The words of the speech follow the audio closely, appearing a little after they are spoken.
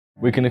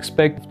We can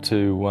expect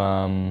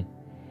to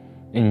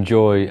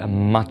enjoy a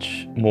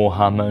much more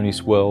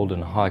harmonious world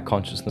and high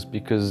consciousness,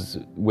 because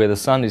where the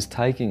sun is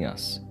taking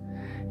us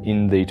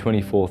in the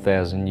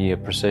 24,000 year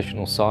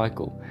precessional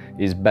cycle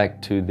is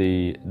back to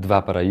the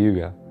Dvapara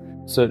Yuga.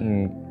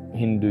 Certain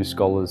Hindu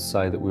scholars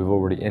say that we've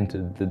already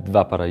entered the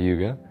Dvapara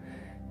Yuga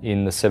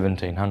in the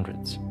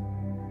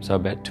 1700s, so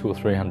about 200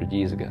 or 300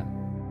 years ago.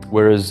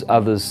 Whereas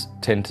others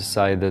tend to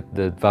say that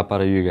the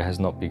Dvapara Yuga has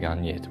not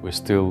begun yet. We're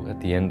still at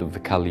the end of the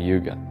Kali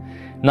Yuga.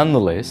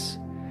 Nonetheless,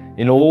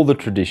 in all the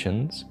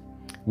traditions,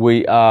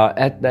 we are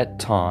at that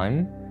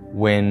time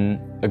when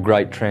a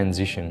great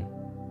transition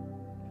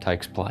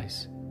takes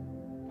place.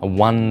 A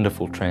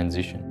wonderful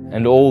transition.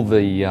 And all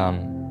the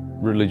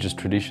religious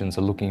traditions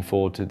are looking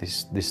forward to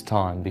this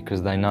time,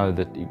 because they know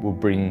that it will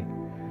bring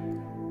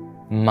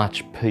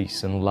much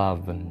peace and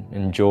love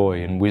and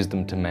joy and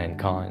wisdom to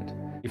mankind.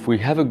 If we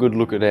have a good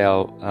look at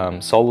our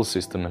solar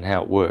system and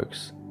how it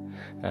works,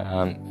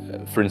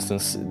 for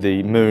instance,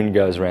 the moon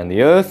goes around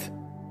the Earth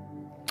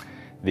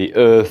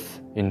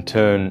in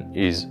turn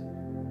is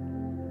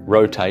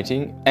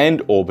rotating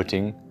and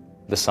orbiting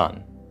the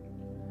sun.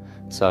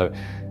 So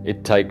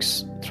it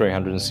takes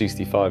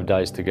 365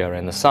 days to go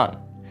around the sun.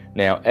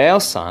 Now our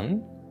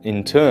sun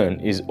in turn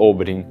is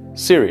orbiting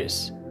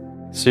Sirius.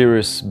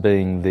 Sirius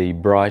being the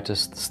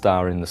brightest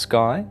star in the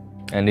sky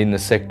and in the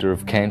sector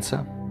of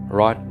Cancer,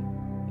 right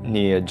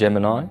near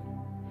Gemini.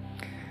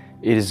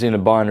 It is in a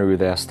binary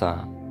with our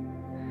star.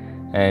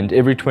 And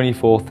every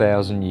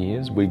 24,000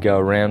 years we go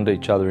around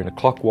each other in a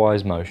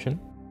clockwise motion.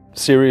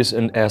 Sirius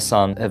and our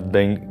sun have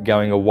been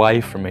going away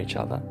from each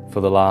other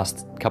for the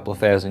last couple of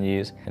thousand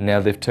years, and now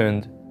they've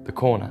turned the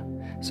corner,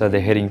 so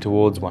they're heading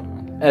towards one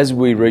another. As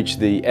we reach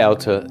the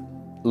outer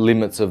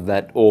limits of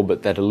that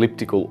orbit, that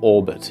elliptical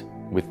orbit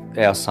with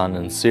our sun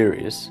and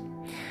Sirius,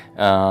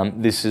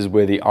 this is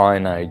where the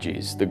Iron Age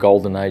is. The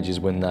Golden Age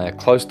is when they are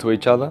close to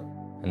each other,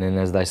 and then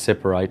as they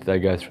separate they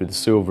go through the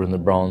Silver and the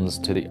Bronze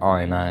to the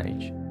Iron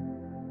Age.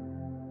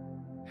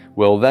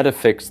 Well, that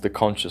affects the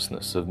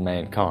consciousness of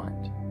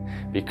mankind,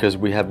 because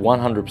we have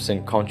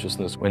 100%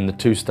 consciousness when the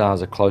two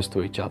stars are close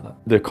to each other.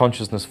 The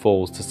consciousness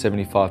falls to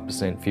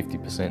 75%,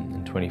 50%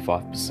 and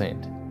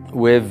 25%.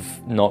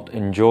 We've not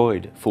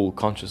enjoyed full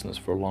consciousness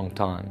for a long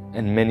time,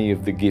 and many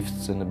of the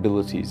gifts and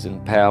abilities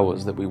and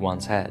powers that we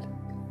once had.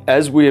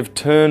 As we have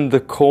turned the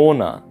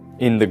corner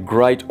in the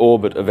great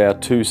orbit of our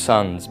two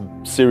suns,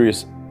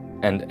 Sirius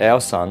and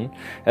our sun,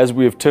 as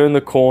we have turned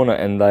the corner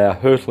and they are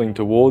hurtling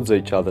towards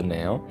each other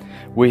now,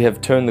 we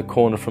have turned the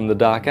corner from the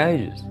Dark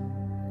Ages.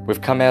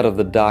 We've come out of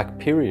the dark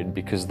period,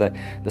 because the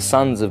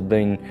suns have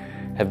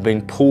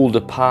been pulled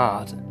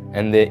apart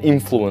and their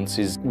influence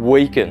is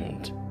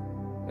weakened,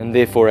 and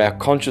therefore our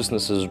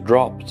consciousness has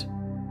dropped,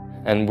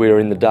 and we're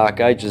in the Dark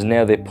Ages.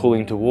 Now they're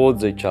pulling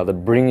towards each other,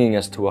 bringing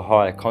us to a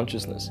higher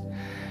consciousness.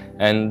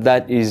 And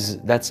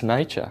that's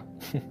nature.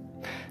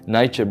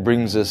 Nature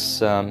brings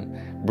us,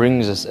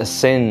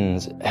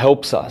 ascends,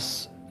 helps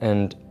us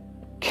and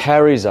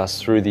carries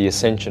us through the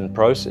ascension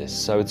process.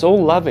 So it's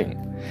all loving.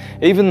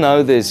 Even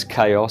though there's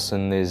chaos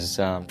and there's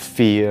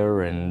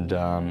fear and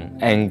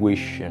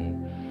anguish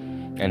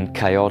and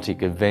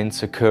chaotic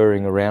events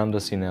occurring around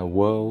us in our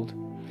world,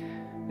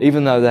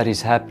 even though that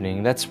is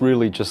happening, that's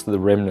really just the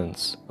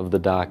remnants of the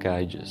Dark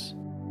Ages.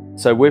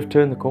 So we've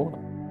turned the corner.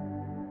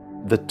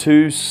 The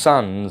two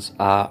suns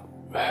are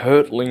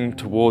hurtling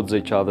towards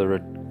each other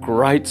at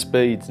great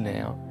speeds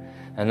now,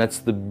 and that's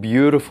the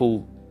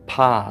beautiful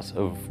part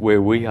of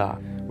where we are.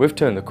 We've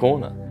turned the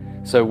corner.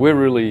 So we're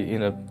really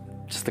in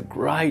just a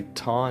great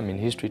time in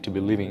history to be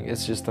living.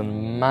 It's just an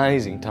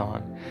amazing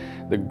time.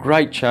 The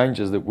great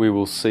changes that we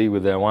will see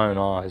with our own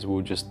eyes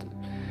will just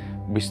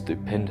be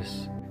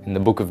stupendous. In the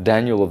book of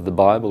Daniel of the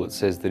Bible, it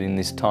says that in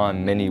this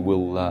time many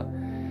will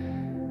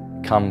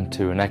come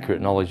to an accurate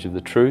knowledge of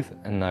the truth,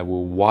 and they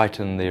will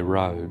whiten their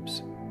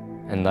robes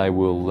and they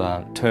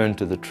will turn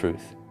to the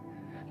truth.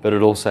 But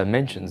it also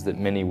mentions that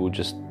many will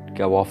just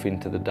go off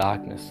into the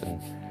darkness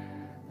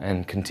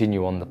and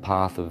continue on the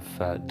path of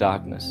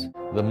darkness.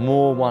 The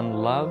more one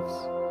loves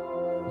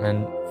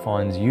and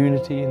finds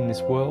unity in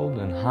this world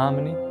and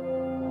harmony,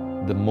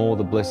 the more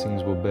the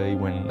blessings will be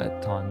when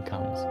that time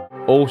comes.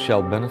 All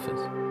shall benefit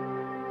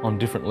on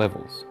different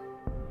levels.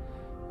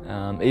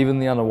 Even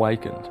the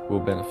unawakened will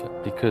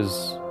benefit,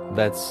 because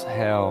that's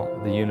how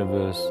the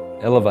universe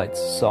elevates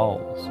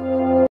souls.